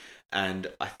wedding,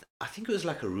 and I think it was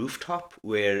like a rooftop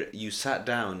where you sat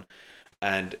down,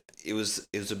 and it was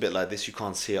a bit like this. You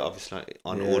can't see it obviously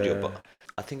on audio, but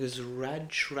I think it was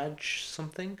Raj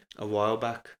something a while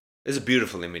back. It's a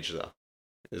beautiful image though.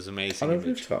 It was amazing. On a image.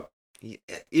 rooftop.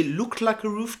 It looked like a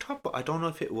rooftop, but I don't know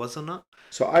if it was or not.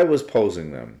 So I was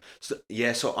posing them.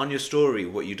 So on your story,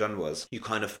 what you done was you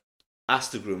kind of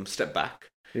asked the groom step back,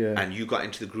 and you got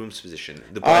into the groom's position.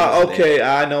 Okay,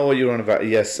 I know what you're on about.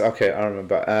 Yes, okay, I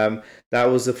remember. That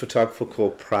was a photographer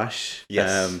called Prash.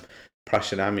 Yes.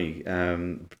 Prash and Ami.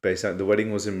 Based out. The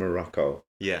wedding was in Morocco.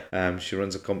 Yeah. She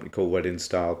runs a company called Wedding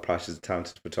Style. Prash is a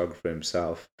talented photographer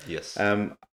himself. Yes.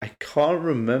 I can't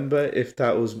remember if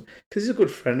that was, because he's a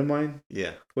good friend of mine.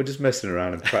 Yeah. We're just messing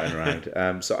around and chatting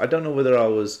around. So I don't know whether I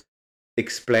was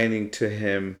explaining to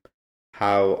him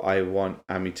how I want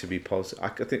Amy to be posed. I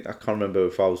can't remember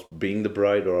if I was being the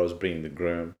bride or I was being the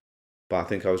groom. But I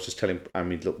think I was just telling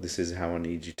Amy, "Look, this is how I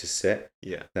need you to sit.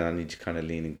 Yeah. Then I need you kind of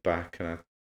leaning back." And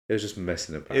it was just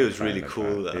messing about. It was really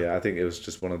cool though. Yeah, I think it was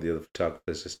just one of the other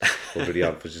photographers or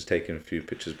videographers just taking a few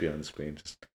pictures behind the screen,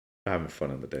 just having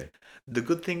fun on the day. The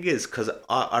good thing is, because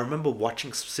I remember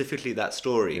watching specifically that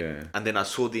story, and then I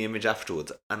saw the image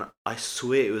afterwards, and I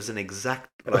swear it was an exact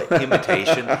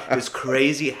imitation. It was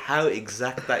crazy how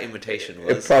exact that imitation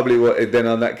was. It probably was. Then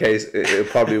on that case, it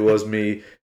probably was me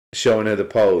showing her the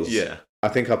pose. Yeah, I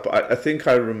think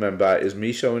I remember it was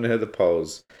me showing her the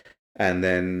pose, and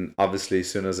then obviously as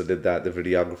soon as I did that, the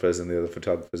videographers and the other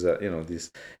photographers,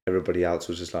 everybody else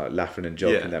was just like laughing and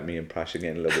joking at me and Prash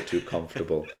getting a little bit too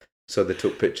comfortable. So they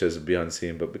took pictures beyond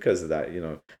scene, but because of that,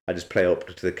 I just play up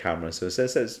to the camera. So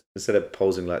instead of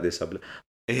posing like this, I'll be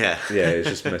it's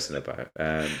just messing about.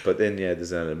 But then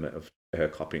there's an element of her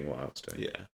copying what I was doing.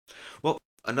 Yeah. Well,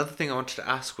 another thing I wanted to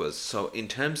ask was, so in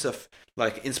terms of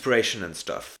like inspiration and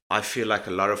stuff, I feel like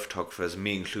a lot of photographers,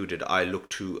 me included, I look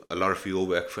to a lot of your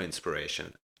work for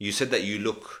inspiration. You said that you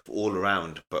look all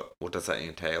around, but what does that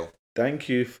entail? Thank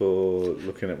you for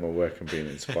looking at my work and being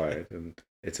inspired, and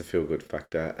it's a feel-good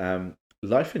factor.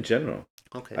 Life in general.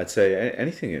 Okay. I'd say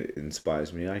anything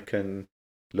inspires me. I can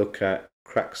look at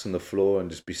cracks on the floor and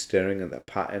just be staring at that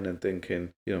pattern and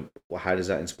thinking, how does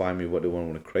that inspire me? What do I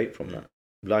want to create from that?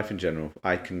 Life in general.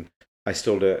 I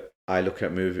still do. I look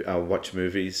at I watch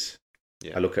movies.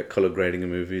 Yeah. I look at color grading in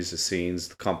movies, the scenes,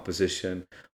 the composition,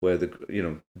 where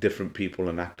the different people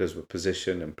and actors were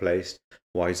positioned and placed.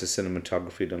 Why is the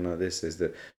cinematography done like this? Is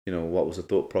that what was the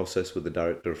thought process with the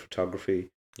director of photography?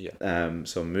 Yeah.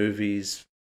 So movies,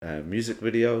 music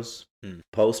videos,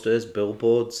 posters,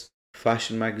 billboards,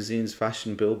 fashion magazines,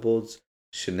 fashion billboards,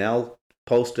 Chanel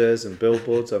posters and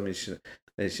billboards. I mean,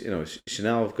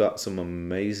 Chanel have got some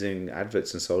amazing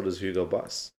adverts, and so does Hugo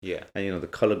Boss. Yeah. And the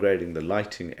color grading, the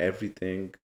lighting,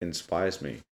 everything inspires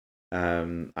me.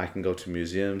 I can go to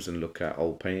museums and look at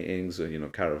old paintings, or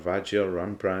Caravaggio,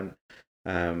 Rembrandt,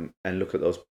 and look at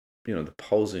those, the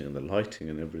posing and the lighting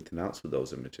and everything else with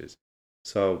those images.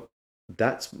 So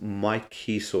that's my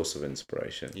key source of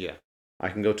inspiration. Yeah. I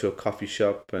can go to a coffee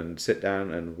shop and sit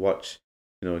down and watch,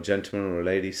 a gentleman or a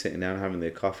lady sitting down having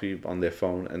their coffee on their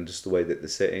phone, and just the way that they're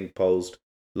sitting, posed,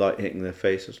 light hitting their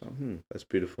face. It's like, that's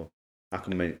beautiful. I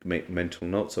can make mental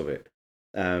notes of it.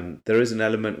 There is an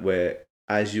element where,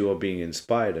 as you are being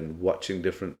inspired and looking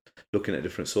at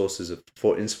different sources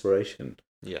for inspiration,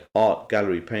 art,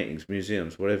 gallery, paintings,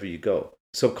 museums, wherever you go,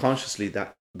 subconsciously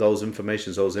those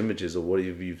informations, those images, or what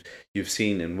you've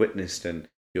seen and witnessed, and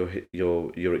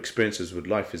your experiences with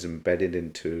life is embedded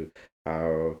into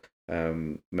our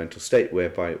mental state,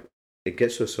 whereby it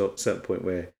gets to a certain point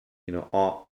where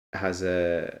art has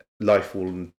a life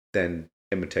will then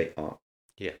imitate art.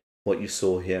 Yeah. What you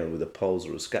saw here with a pose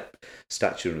or a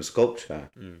statue and a sculpture,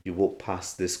 you walk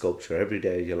past this sculpture every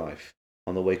day of your life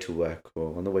on the way to work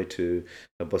or on the way to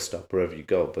a bus stop, wherever you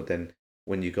go. But then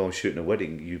when you go and shoot in a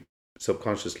wedding, you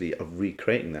subconsciously are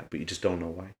recreating that, but you just don't know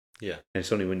why. Yeah. And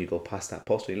it's only when you go past that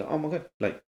poster, you're like, oh my God,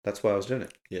 like that's why I was doing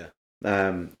it. Yeah.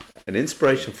 An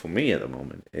inspiration for me at the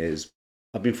moment is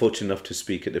I've been fortunate enough to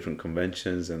speak at different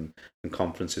conventions and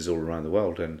conferences all around the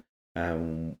world. And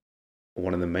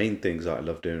one of the main things that I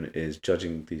love doing is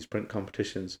judging these print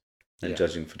competitions and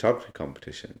judging photography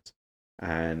competitions.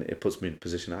 And it puts me in a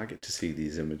position I get to see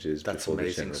these images. That's before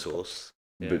amazing source.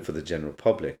 But for the general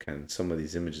public, and some of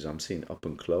these images I'm seeing up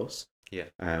and close. Yeah.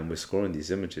 And we're scoring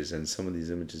these images, and some of these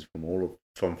images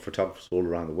from photographers all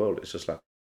around the world. It's just like,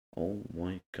 oh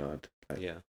my God.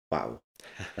 Wow.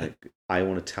 Like, I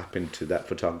want to tap into that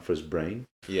photographer's brain.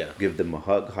 Yeah. Give them a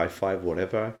hug, high five,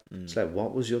 whatever. It's like,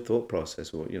 what was your thought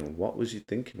process? Or, what was you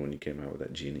thinking when you came out with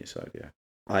that genius idea?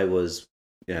 I was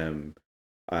on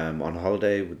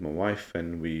holiday with my wife,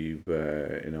 and we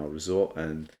were in our resort,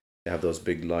 and they have those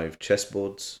big live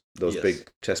chessboards,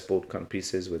 big chessboard kind of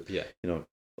pieces with,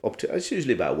 up to, it's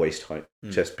usually about waist height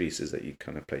chess pieces that you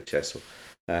kind of play chess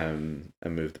and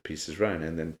move the pieces around.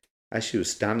 And then as she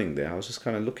was standing there, I was just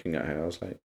kind of looking at her. I was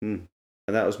like, And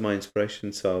that was my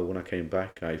inspiration. So when I came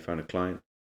back, I found a client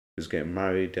who was getting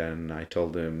married, and I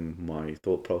told him my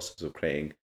thought process of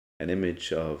creating an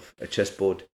image of a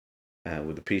chessboard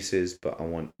with the pieces, but I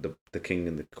want the king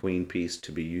and the queen piece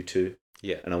to be you two.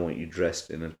 Yeah. And I want you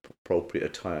dressed in an appropriate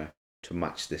attire to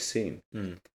match this scene.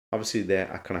 Obviously, there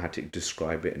I kind of had to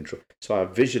describe it, and so I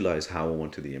visualized how I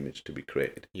wanted the image to be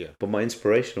created. Yeah. But my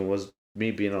inspiration was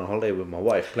me being on holiday with my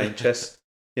wife playing chess,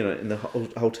 in the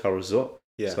hotel resort.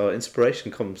 Yeah. So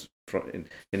inspiration comes from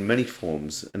in many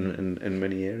forms and in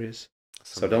many areas.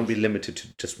 So don't be limited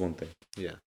to just one thing.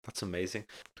 Yeah, that's amazing.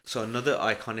 So another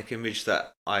iconic image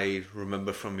that I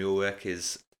remember from your work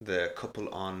is the couple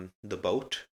on the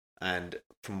boat. And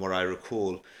from what I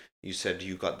recall, you said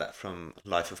you got that from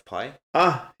Life of Pi.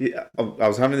 Yeah. I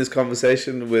was having this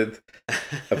conversation with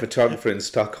a photographer in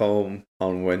Stockholm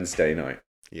on Wednesday night.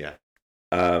 Yeah.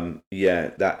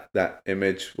 That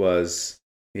image was,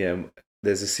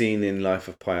 there's a scene in Life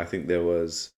of Pi. I think there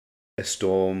was a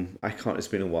storm. It's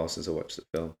been a while since I watched the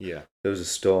film. Yeah. There was a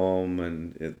storm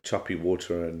and choppy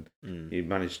water, and he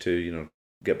managed to,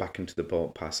 get back into the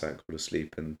boat, pass out, go to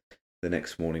sleep, and the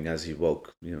next morning as he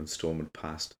woke, the storm had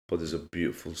passed. But there's a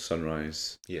beautiful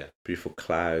sunrise. Yeah. Beautiful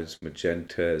clouds,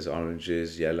 magentas,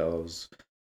 oranges, yellows,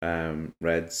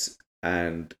 reds,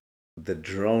 and the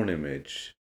drone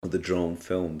image, or the drone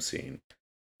film scene,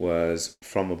 was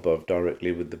from above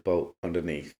directly with the boat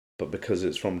underneath. But because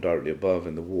it's from directly above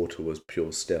and the water was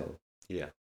pure still,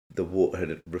 the water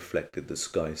had reflected the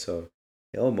sky. So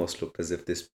it almost looked as if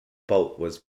this boat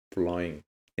was flying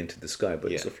into the sky,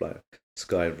 but it's a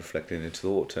sky reflecting into the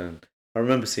water. And I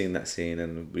remember seeing that scene,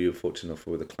 and we were fortunate enough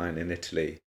with a client in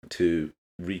Italy to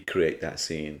recreate that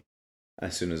scene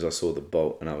as soon as I saw the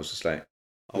boat. And I was just like,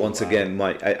 again,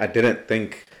 I didn't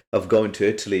think of going to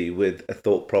Italy with a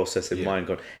thought process in mind,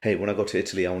 going, hey, when I go to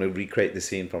Italy, I want to recreate the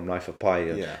scene from Life of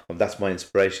Pi. That's my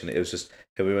inspiration. It was just,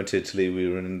 hey, we went to Italy, we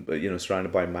were in,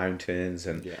 surrounded by mountains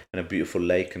and a beautiful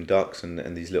lake and docks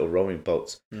and these little rowing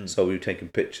boats. So we were taking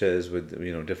pictures with,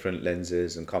 different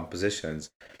lenses and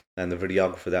compositions. And the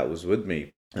videographer that was with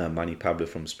me, Manny Pablo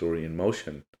from Story in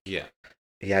Motion, he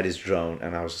had his drone,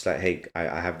 and I was just like, hey,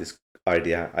 I have this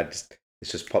idea.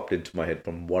 It's just popped into my head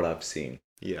from what I've seen.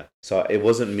 Yeah. So it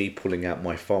wasn't me pulling out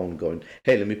my phone going,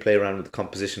 hey, let me play around with the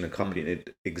composition and copying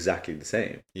it exactly the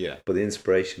same. Yeah. But the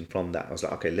inspiration from that, I was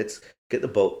like, okay, let's get the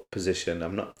boat position.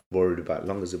 I'm not worried about, as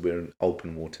long as we're in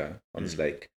open water on this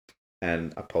lake.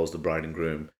 And I posed the bride and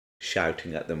groom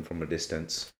shouting at them from a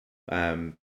distance.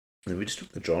 And we just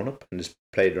took the drone up and just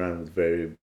played around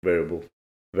with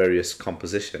various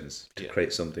compositions to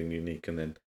create something unique. And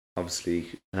then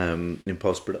obviously in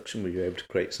post-production we were able to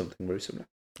create something very similar.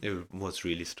 It was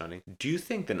really stunning. Do you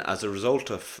think then, as a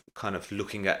result of kind of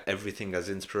looking at everything as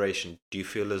inspiration, do you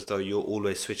feel as though you're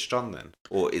always switched on then?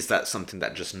 Or is that something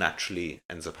that just naturally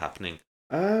ends up happening?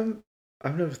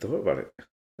 I've never thought about it.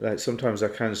 Like sometimes I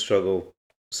can struggle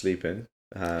sleeping,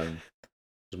 'cause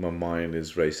my mind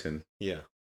is racing, Yeah.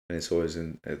 and it's always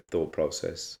in a thought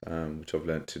process, which I've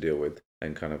learned to deal with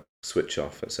and kind of switch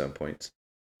off at certain points.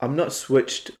 I'm not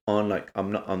switched on, like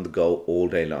I'm not on the go all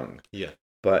day long. Yeah.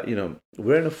 But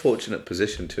we're in a fortunate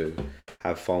position to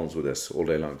have phones with us all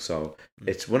day long. So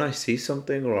it's when I see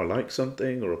something or I like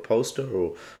something or a poster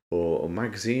or a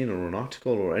magazine or an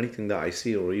article or anything that I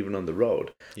see, or even on the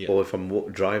road, Yeah. or if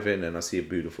I'm driving and I see a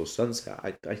beautiful sunset,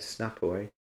 I snap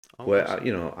away. Oh, Where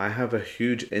awesome. I have a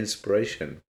huge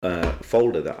inspiration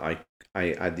folder that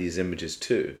I add these images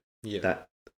to, Yeah. that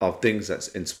of things that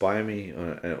inspire me,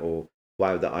 or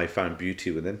wow, that I found beauty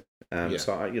within. Yeah.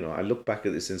 So I look back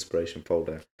at this inspiration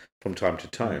folder from time to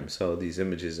time. So these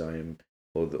images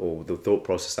or the thought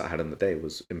process that I had in the day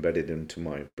was embedded into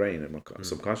my brain and my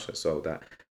subconscious, so that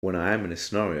when I am in a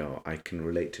scenario, I can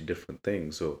relate to different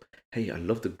things. Or hey, I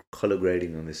love the color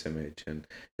grading on this image, and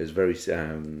it's very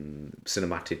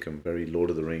cinematic and very Lord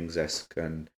of the Rings esque,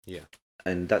 and Yeah.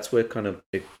 and that's where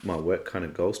my work kind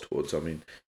of goes towards. I mean,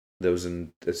 there was a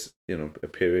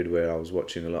period where I was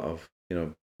watching a lot of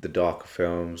the darker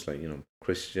films, like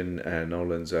Christian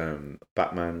Nolan's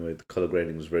Batman, where the color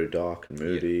grading was very dark and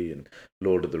moody, and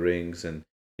Lord of the Rings, and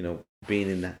being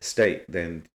in that state,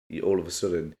 then all of a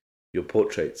sudden your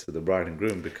portraits of the bride and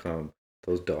groom become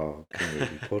those dark and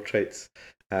moody portraits.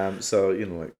 So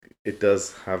like it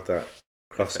does have that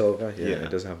crossover. Yeah, it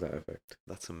does have that effect.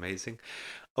 That's amazing.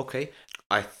 Okay,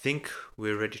 I think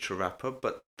we're ready to wrap up,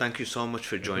 but thank you so much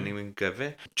for joining me,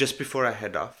 Gurvir. Just before I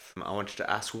head off, I wanted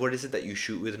to ask, what is it that you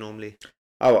shoot with normally?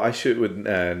 Oh, I shoot with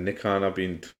Nikon. I've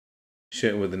been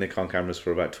shooting with the Nikon cameras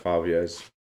for about 12 years.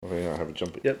 I think I have a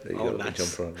jumper. Yep, there you go. Nice. A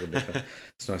jumper on with Nikon.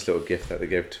 It's a nice little gift that they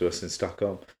gave to us in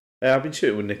Stockholm. I've been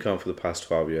shooting with Nikon for the past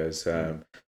 12 years.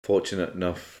 Fortunate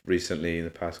enough recently in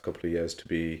the past couple of years to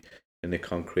be a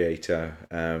Nikon creator,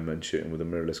 and shooting with the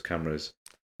mirrorless cameras.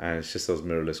 And it's just those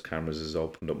mirrorless cameras has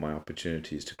opened up my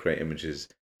opportunities to create images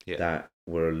that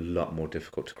were a lot more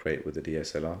difficult to create with the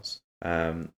DSLRs.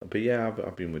 But yeah,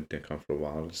 I've been with Nikon for a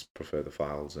while. I just prefer the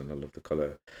files, and I love the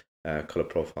color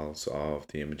profiles of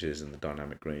the images and the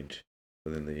dynamic range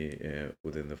within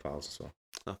the files as well.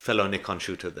 A fellow Nikon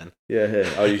shooter then.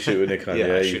 Yeah. Oh, you shoot with Nikon? Yeah,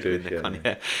 yeah, I you shoot do. with Nikon.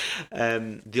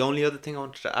 Yeah. The only other thing I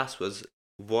wanted to ask was,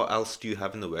 what else do you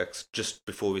have in the works? Just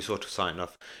before we sort of sign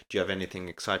off, do you have anything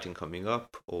exciting coming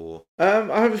up, or?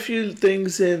 I have a few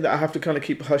things in that I have to kind of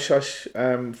keep hush hush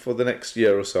for the next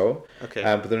year or so. Okay.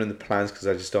 But they're in the plans because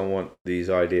I just don't want these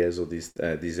ideas or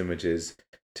these images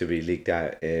to be leaked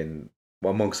out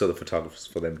amongst other photographers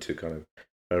for them to kind of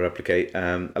replicate.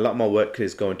 A lot of my work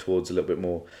is going towards a little bit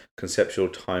more conceptual,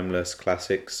 timeless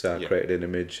classics. I created an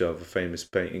image of a famous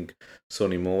painting,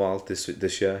 Sonny Morwell,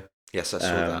 this year. Yes, I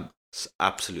saw that. It's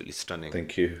absolutely stunning.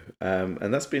 Thank you.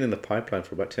 And that's been in the pipeline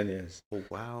for about 10 years. Oh,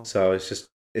 wow. So it's just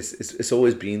it's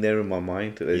always been there in my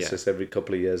mind. It's just every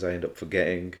couple of years I end up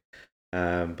forgetting.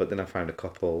 But then I found a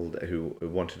couple who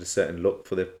wanted a certain look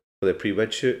for their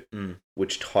pre-wed shoot,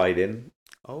 which tied in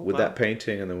with that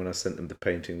painting. And then when I sent them the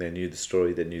painting, they knew the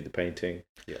story, they knew the painting.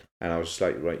 Yeah. And I was just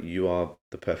like, right, you are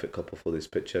the perfect couple for this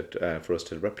picture for us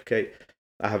to replicate.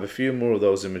 I have a few more of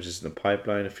those images in the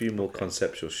pipeline, a few more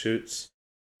conceptual shoots.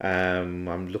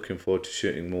 I'm looking forward to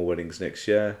shooting more weddings next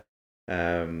year,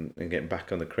 and getting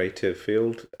back on the creative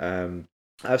field. I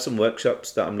have some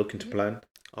workshops that I'm looking to plan.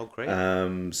 Oh, great.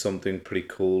 Something pretty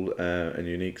cool and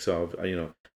unique. So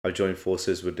I've joined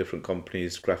forces with different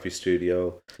companies, Graphic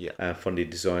Studio, Fundy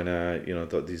Designer.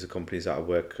 These are companies that I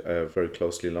work very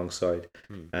closely alongside.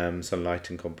 Some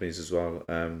lighting companies as well.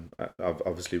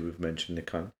 Obviously, we've mentioned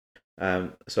Nikon.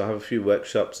 So I have a few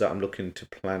workshops that I'm looking to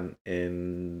plan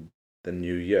in the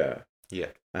new year. Yeah.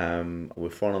 We're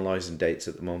finalising dates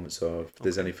at the moment, so if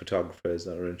there's any photographers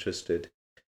that are interested,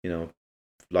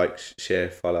 like,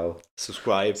 share, follow,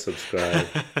 subscribe. Just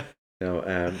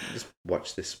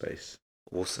watch this space.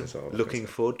 Awesome. Looking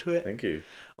forward to it. Thank you.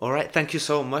 All right. Thank you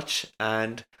so much,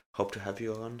 and hope to have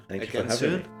you on again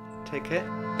soon. Take care.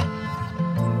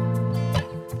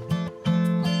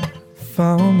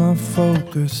 Found my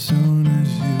focus soon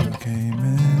as you came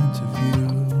into view.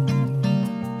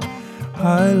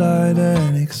 Highlight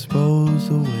and expose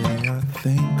the way I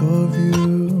think of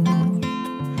you.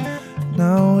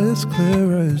 Now it's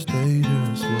clear as day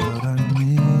just what I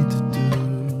need to do.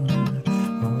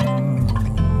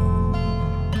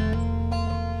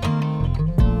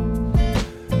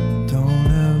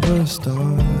 Don't ever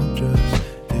stop, just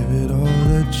give it all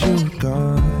the you were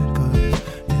gone.